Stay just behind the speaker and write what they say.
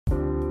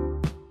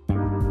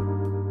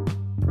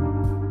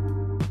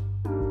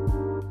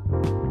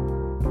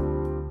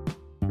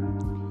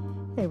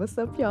what's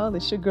up, y'all?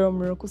 It's your girl,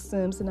 Miracle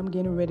Sims, and I'm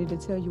getting ready to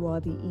tell you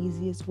all the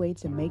easiest way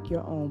to make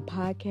your own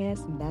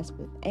podcast, and that's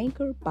with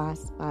Anchor by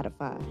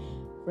Spotify.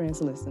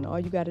 Friends, listen, all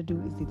you got to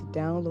do is either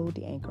download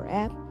the Anchor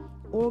app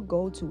or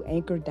go to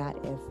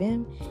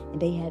anchor.fm, and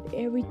they have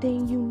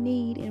everything you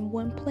need in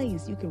one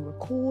place. You can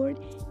record,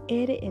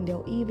 edit, and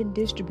they'll even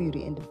distribute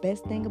it. And the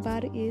best thing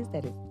about it is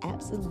that it's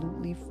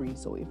absolutely free.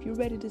 So if you're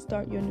ready to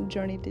start your new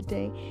journey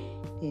today,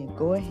 then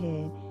go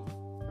ahead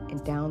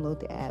and download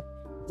the app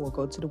or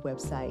go to the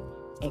website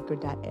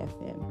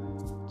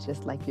anchor.fm,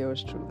 just like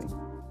yours truly.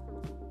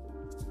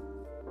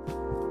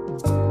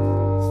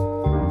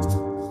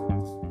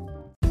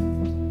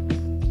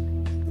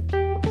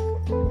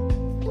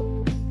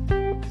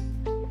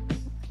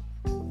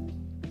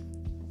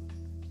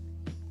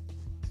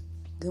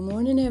 Good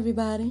morning,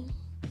 everybody.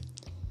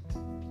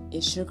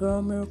 It's your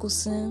girl, Miracle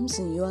Sims,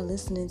 and you are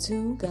listening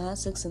to God,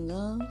 Sex, and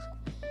Love,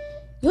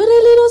 your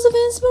daily dose of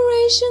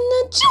inspiration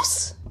and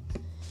juice.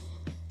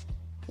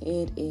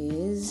 It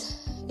is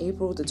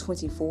April the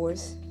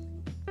 24th,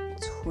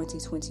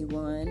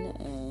 2021,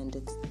 and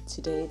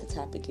today the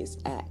topic is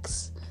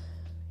Acts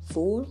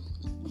 4.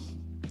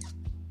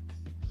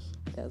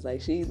 I was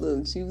like, she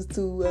was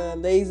too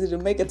lazy to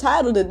make a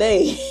title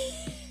today.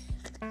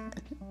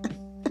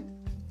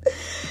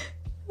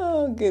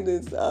 Oh,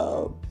 goodness.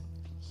 There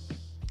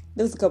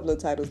was a couple of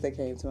titles that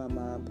came to my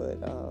mind,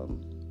 but I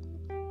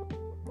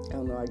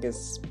don't know, I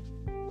guess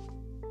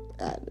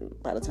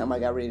by the time I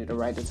got ready to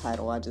write the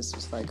title, I just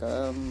was like,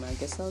 I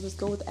guess I'll just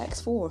go with Acts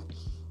 4.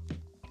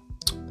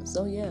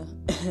 So, yeah.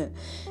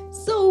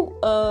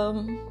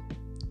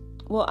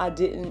 Well, I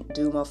didn't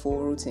do my full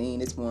routine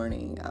this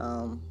morning.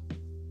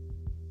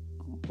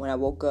 When I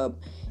woke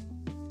up,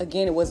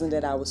 again, it wasn't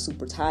that I was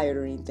super tired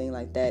or anything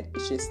like that.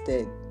 It's just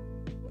that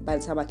by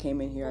the time I came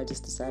in here, I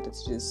just decided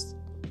to just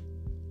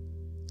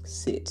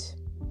sit.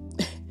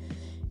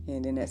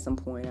 And then at some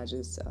point, I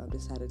just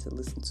decided to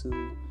listen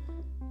to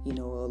a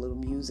little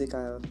music.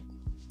 Y'all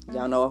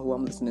know who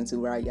I'm listening to,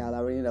 right? Y'all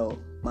already know,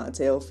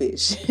 Montel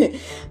Fish.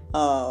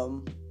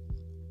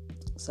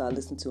 So I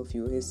listened to a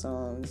few of his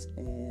songs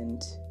and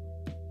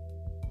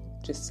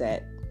just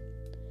sat.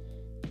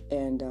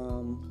 And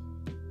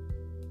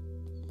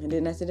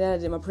then after that, I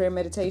did my prayer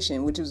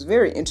meditation, which was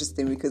very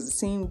interesting because it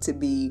seemed to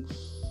be,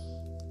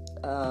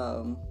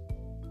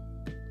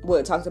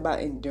 it talked about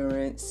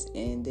endurance,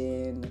 and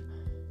then,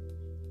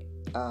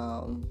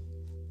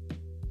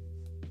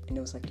 and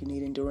it was like, you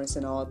need endurance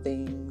in all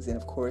things. And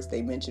of course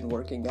they mentioned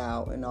working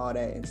out and all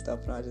that and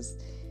stuff. And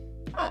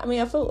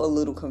I felt a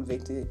little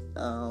convicted,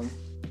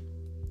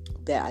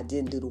 that I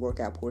didn't do the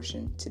workout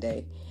portion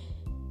today.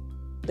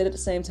 But at the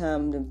same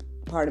time, the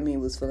part of me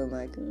was feeling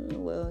like,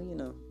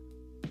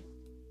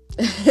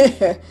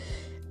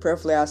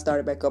 prayerfully I'll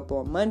start it back up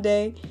on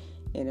Monday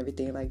and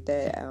everything like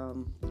that.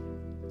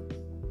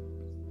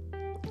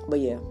 But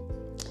yeah.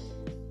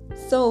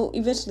 So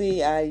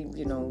eventually I,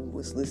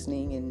 was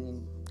listening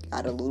and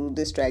got a little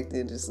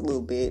distracted, just a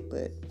little bit,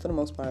 but for the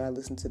most part, I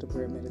listened to the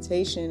prayer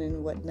meditation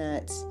and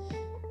whatnot.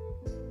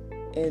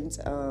 And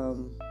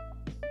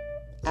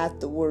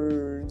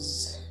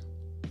afterwards,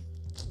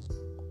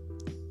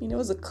 there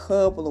was a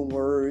couple of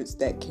words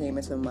that came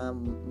into my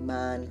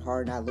mind and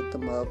heart, and I looked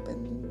them up,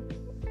 and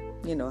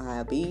how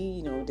I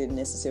be, didn't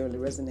necessarily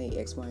resonate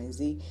X, Y, and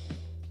Z.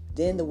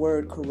 Then the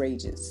word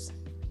courageous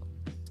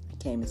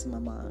came into my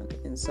mind,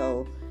 and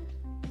so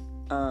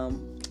I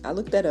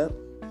looked that up.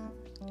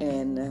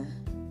 And,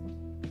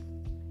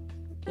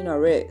 I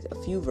read a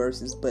few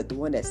verses, but the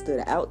one that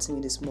stood out to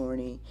me this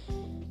morning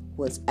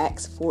was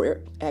Acts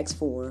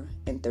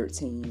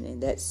 4:13.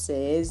 And that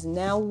says,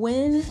 "Now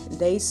when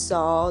they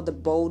saw the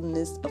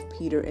boldness of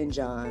Peter and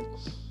John,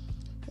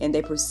 and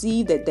they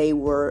perceived that they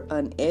were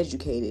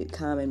uneducated,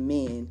 common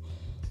men,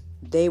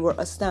 they were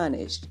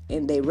astonished,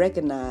 and they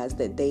recognized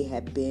that they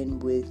had been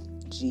with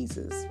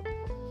Jesus."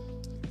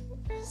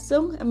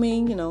 So, I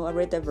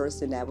read that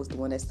verse, and that was the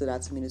one that stood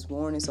out to me this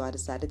morning, so I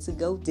decided to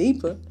go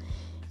deeper,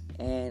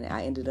 and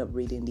I ended up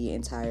reading the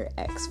entire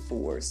Acts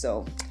 4.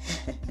 So,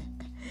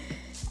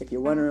 if you're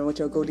wondering what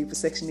your Go Deeper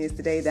section is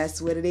today,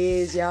 that's what it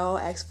is, y'all,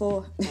 Acts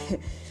 4.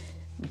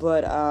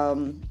 But,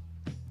 I'm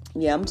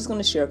just going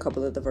to share a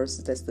couple of the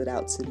verses that stood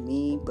out to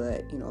me,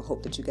 but, I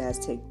hope that you guys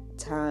take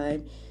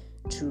time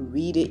to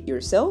read it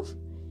yourself,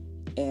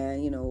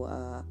 and,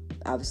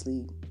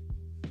 obviously,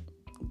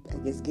 I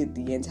guess get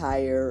the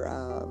entire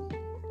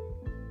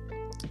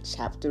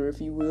chapter, if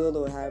you will,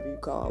 or however you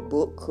call a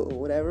book or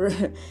whatever.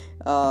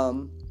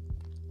 But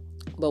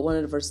one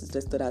of the verses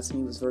that stood out to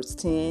me was verse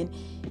 10.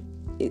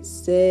 It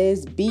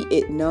says, "Be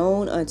it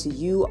known unto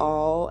you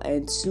all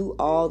and to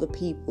all the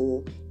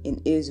people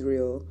in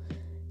Israel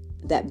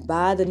that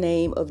by the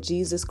name of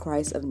Jesus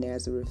Christ of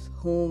Nazareth,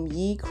 whom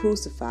ye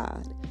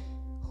crucified,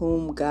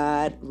 whom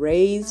God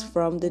raised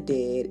from the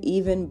dead,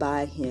 even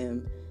by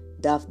him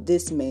doth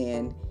this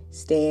man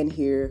stand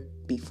here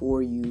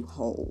before you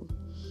whole."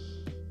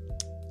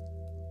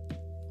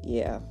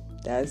 Yeah,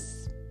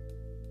 that's,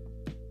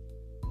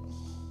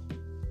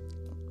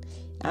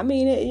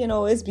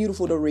 it's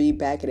beautiful to read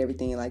back and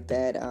everything like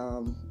that.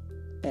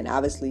 And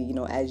obviously,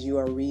 as you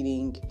are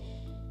reading,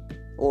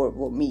 or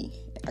well,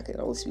 me, I can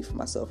only speak for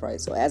myself, right?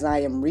 So as I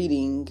am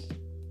reading,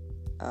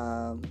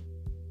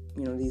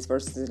 these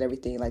verses and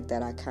everything like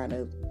that, I kind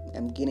of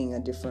am getting a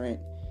different,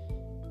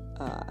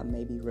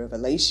 maybe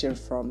revelation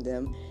from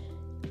them.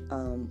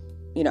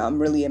 I'm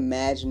really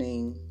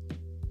imagining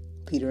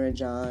Peter and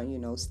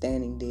John,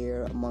 standing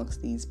there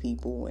amongst these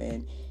people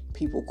and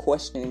people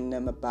questioning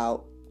them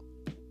about,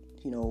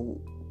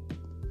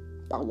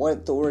 by what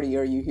authority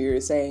are you here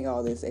saying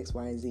all this X,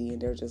 Y, and Z?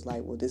 And they're just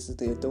like, well, this is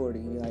the authority.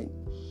 You're like,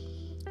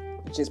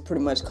 just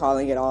pretty much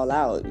calling it all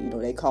out.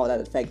 They called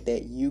out the fact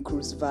that you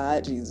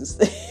crucified Jesus.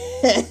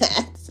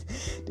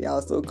 They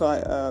also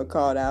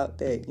called out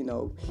that,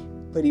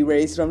 but he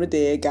raised from the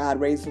dead. God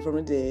raised him from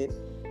the dead.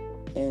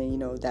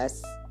 And,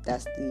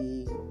 that's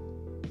the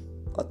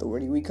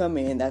authority we come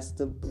in. That's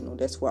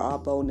that's where our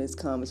boldness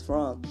comes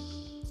from.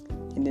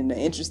 And then the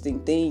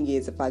interesting thing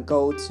is, if I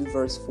go to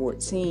verse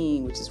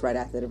 14, which is right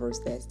after the verse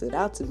that stood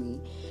out to me,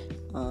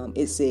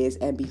 it says,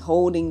 and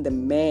beholding the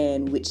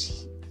man which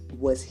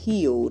was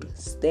healed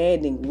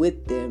standing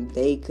with them,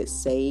 they could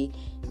say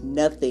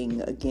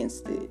nothing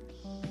against it.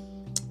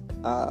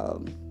 I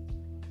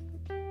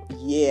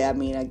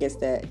guess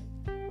that,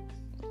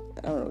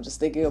 I don't know, just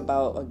thinking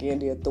about, again,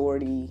 the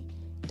authority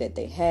that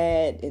they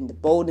had and the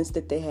boldness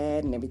that they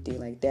had and everything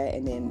like that.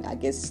 And then I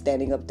guess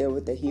standing up there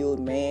with the healed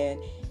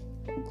man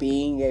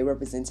being a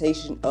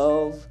representation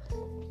of,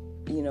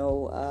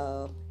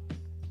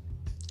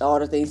 all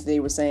the things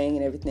they were saying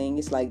and everything.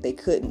 It's like the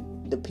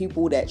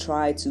people that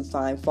tried to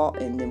find fault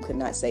in them could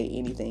not say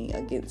anything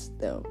against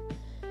them.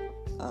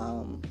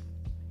 I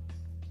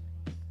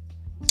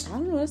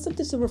don't know, that's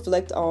something to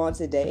reflect on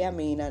today. I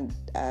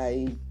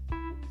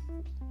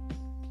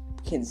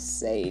can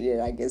say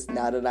that I guess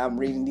now that I'm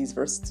reading these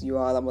verses to you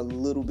all, I'm a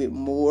little bit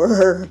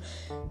more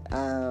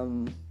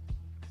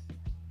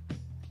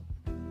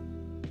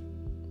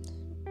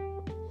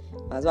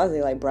I was about to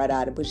say like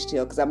bright-eyed and bushy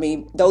tail, because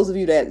those of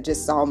you that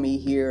just saw me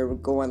here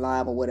going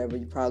live or whatever,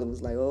 you probably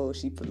was like, oh,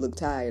 she looked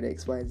tired,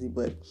 X, Y, and Z,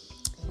 but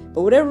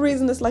for whatever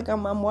reason, it's like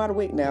I'm wide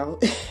awake now.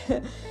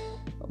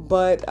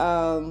 But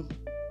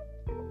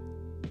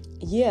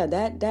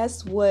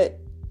that's what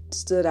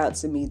stood out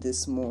to me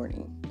this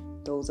morning.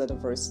 Those are the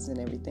verses and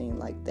everything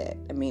like that.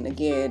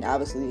 Again,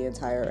 obviously the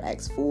entire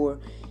Acts 4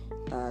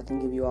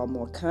 can give you all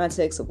more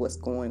context of what's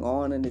going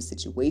on in this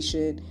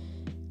situation.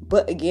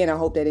 But again, I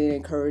hope that it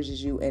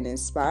encourages you and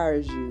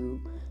inspires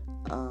you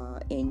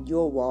in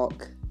your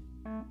walk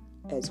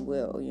as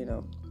well,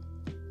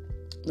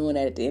 knowing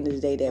that at the end of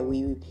the day that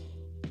we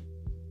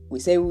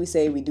say what we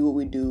say, we do what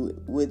we do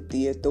with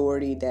the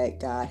authority that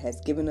God has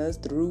given us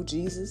through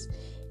Jesus.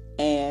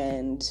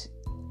 And,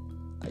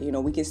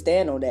 we can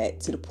stand on that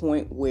to the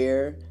point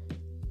where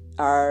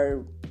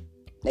our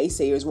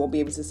naysayers won't be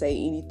able to say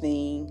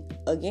anything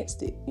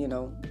against it,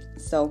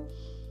 So,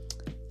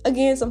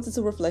 again, something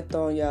to reflect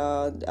on,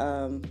 y'all.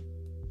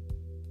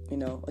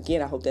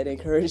 Again, I hope that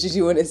encourages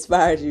you and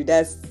inspires you.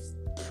 That's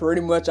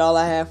pretty much all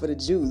I have for the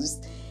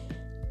juice.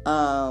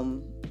 Now,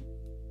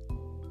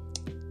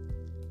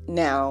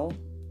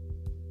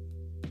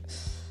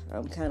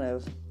 I'm kind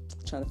of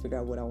trying to figure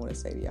out what I want to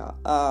say to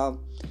y'all.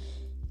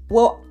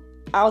 Well,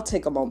 I'll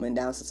take a moment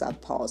now since I've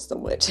paused so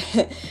much.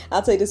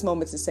 I'll take this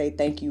moment to say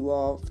thank you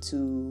all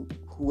to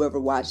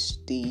whoever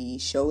watched the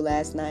show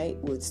last night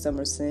with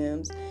Summer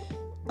Sims.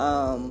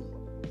 The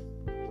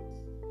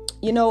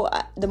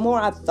more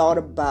I thought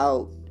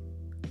about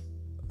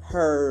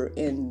her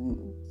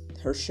and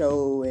her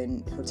show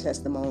and her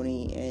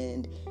testimony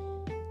and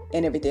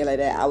everything like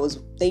that, I was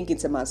thinking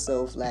to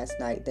myself last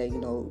night that,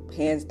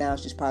 hands down,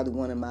 she's probably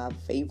one of my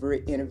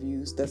favorite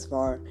interviews thus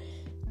far.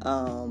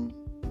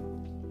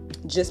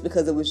 Just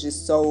because it was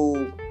just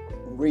so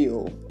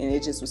real and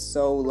it just was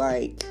so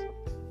like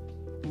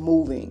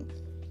moving,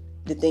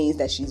 the things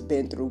that she's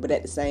been through, but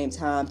at the same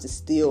time to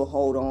still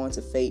hold on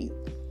to faith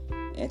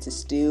and to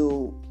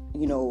still,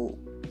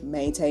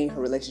 maintain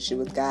her relationship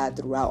with God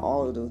throughout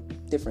all of the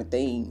different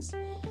things.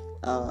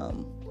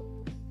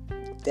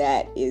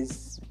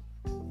 That's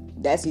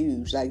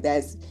huge. Like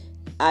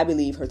I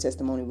believe her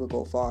testimony will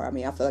go far. I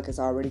feel like it's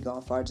already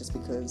gone far just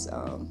because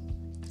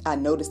I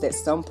noticed at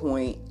some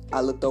point I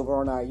looked over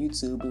on our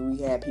YouTube and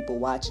we had people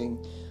watching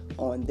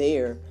on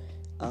there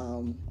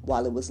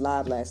while it was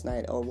live last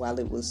night, or while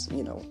it was,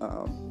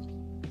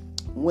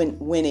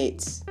 when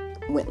it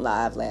went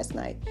live last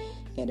night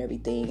and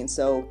everything. And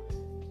so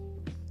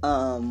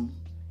I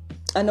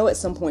know at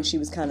some point she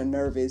was kind of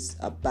nervous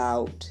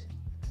about,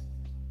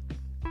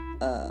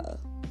 I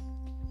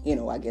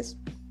guess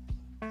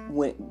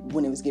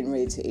when it was getting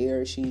ready to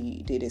air,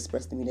 she did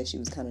express to me that she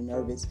was kind of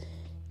nervous.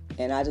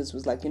 And I just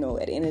was like, at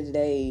the end of the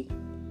day,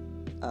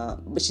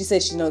 but she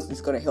said she knows it's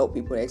going to help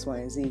people, X, Y,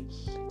 and Z.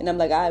 And I'm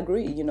like, I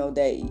agree,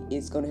 that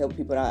it's going to help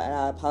people.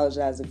 I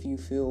apologize if you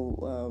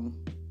feel,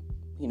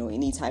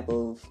 any type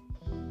of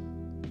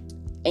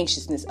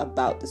anxiousness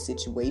about the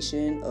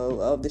situation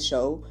of the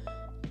show.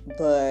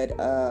 But,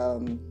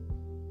 I'm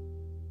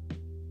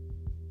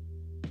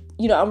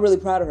really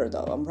proud of her,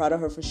 though. I'm proud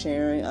of her for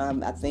sharing.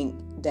 I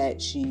think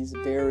that she's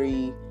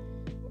very,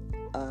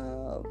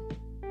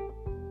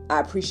 I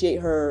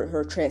appreciate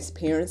her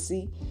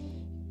transparency,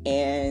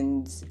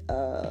 and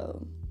I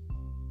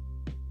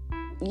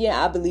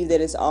believe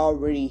that it's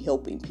already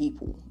helping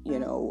people,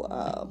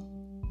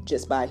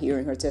 just by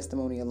hearing her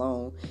testimony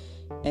alone.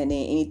 And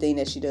then anything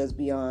that she does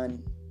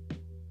beyond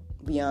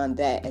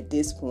that at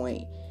this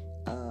point,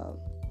 I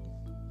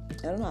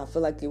don't know, I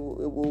feel like it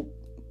will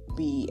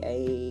be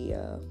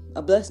a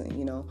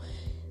blessing,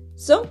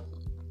 So,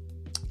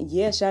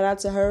 shout out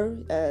to her,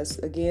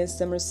 again,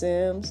 Summer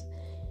Sims.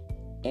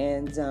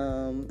 And,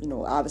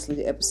 obviously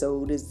the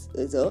episode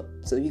is up,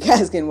 so you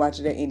guys can watch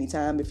it at any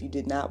time if you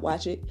did not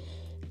watch it.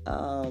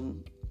 But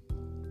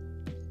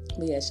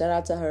shout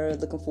out to her.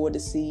 Looking forward to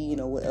see,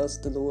 what else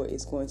the Lord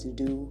is going to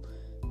do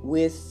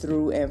with,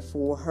 through, and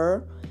for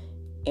her.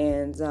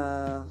 And,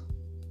 I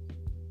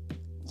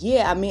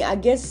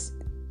guess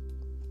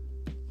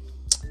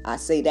I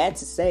say that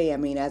to say,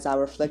 as I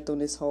reflect on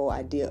this whole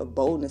idea of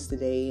boldness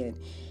today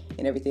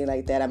and everything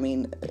like that,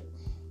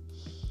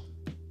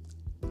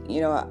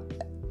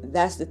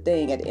 that's the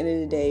thing. At the end of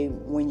the day,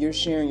 when you're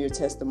sharing your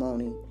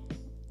testimony,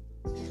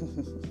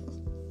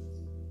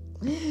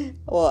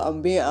 well,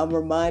 I'm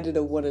reminded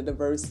of one of the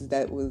verses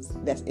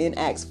that's in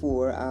Acts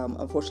 4.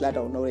 Unfortunately, I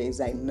don't know the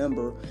exact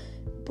number,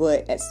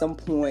 but at some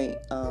point,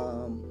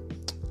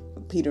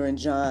 Peter and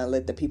John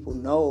let the people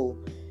know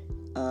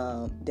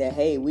that,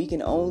 hey, we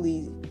can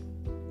only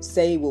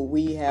say what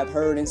we have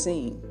heard and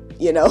seen,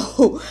 and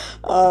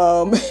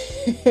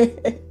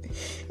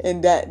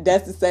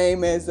that's the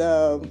same as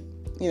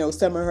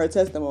Summer, her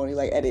testimony.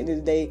 Like, at the end of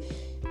the day,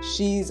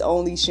 she's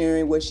only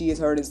sharing what she has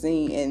heard and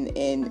seen,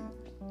 and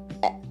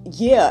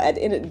at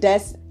the end,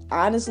 that's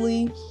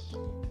probably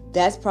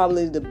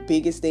the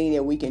biggest thing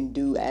that we can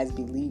do as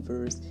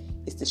believers,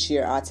 is to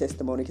share our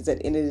testimony. Because at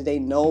the end of the day,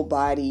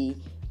 nobody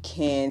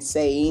can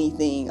say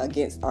anything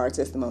against our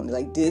testimony.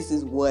 Like, this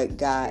is what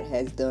God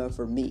has done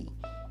for me,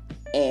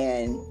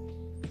 and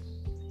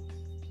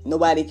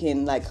nobody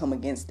can come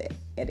against that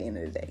at the end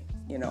of the day,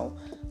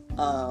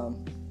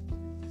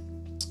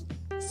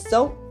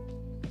 So,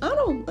 I don't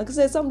know. Like I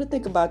said, something to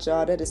think about,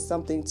 y'all. That is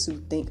something to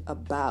think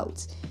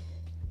about.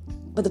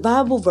 But the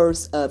Bible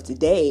verse of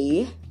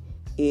today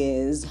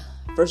is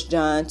 1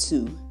 John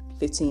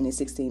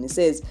 2:15-16. It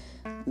says,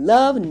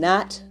 "Love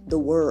not the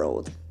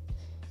world,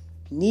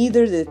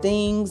 neither the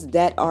things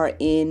that are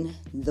in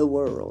the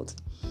world.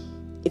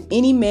 If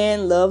any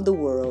man love the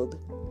world,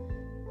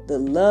 the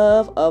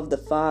love of the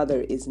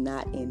Father is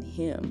not in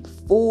him.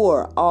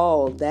 For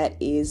all that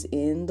is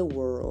in the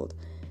world,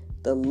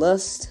 the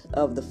lust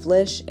of the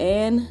flesh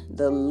and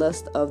the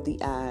lust of the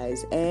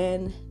eyes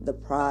and the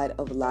pride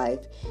of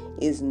life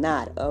is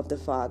not of the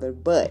Father,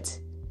 but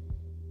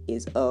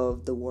is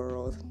of the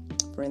world."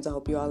 Friends, I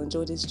hope you all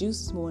enjoyed this juice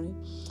this morning.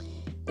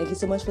 Thank you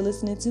so much for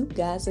listening to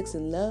God, Sex,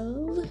 and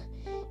Love,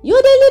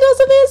 your daily dose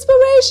of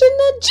inspiration,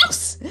 the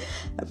juice.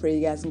 I pray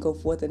you guys can go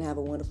forth and have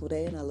a wonderful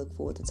day, and I look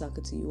forward to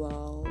talking to you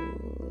all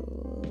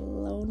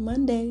on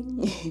Monday,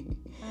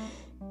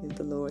 if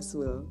the Lord's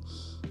will.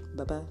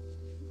 Bye-bye.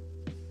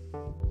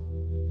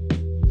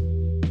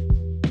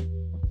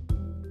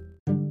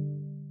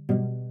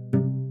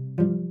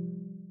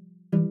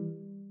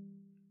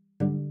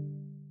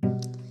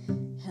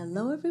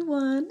 Hello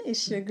everyone,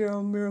 it's your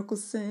girl Miracle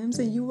Sims,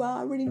 and you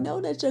already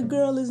know that your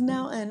girl is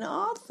now an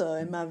author,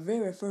 and my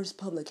very first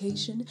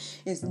publication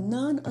is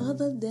none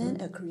other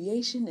than a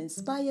creation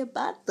inspired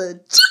by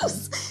the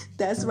juice.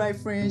 That's right,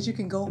 friends, you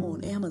can go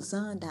on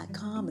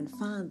Amazon.com and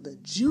find the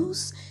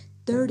Juice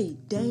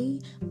 30-day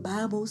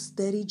Bible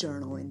study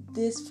journal. And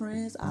this,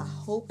 friends, I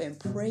hope and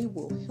pray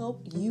will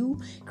help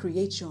you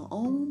create your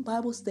own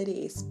Bible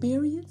study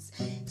experience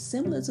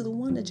similar to the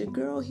one that your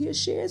girl here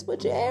shares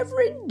with you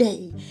every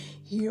day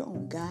here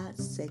on God,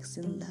 Sex,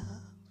 and Love.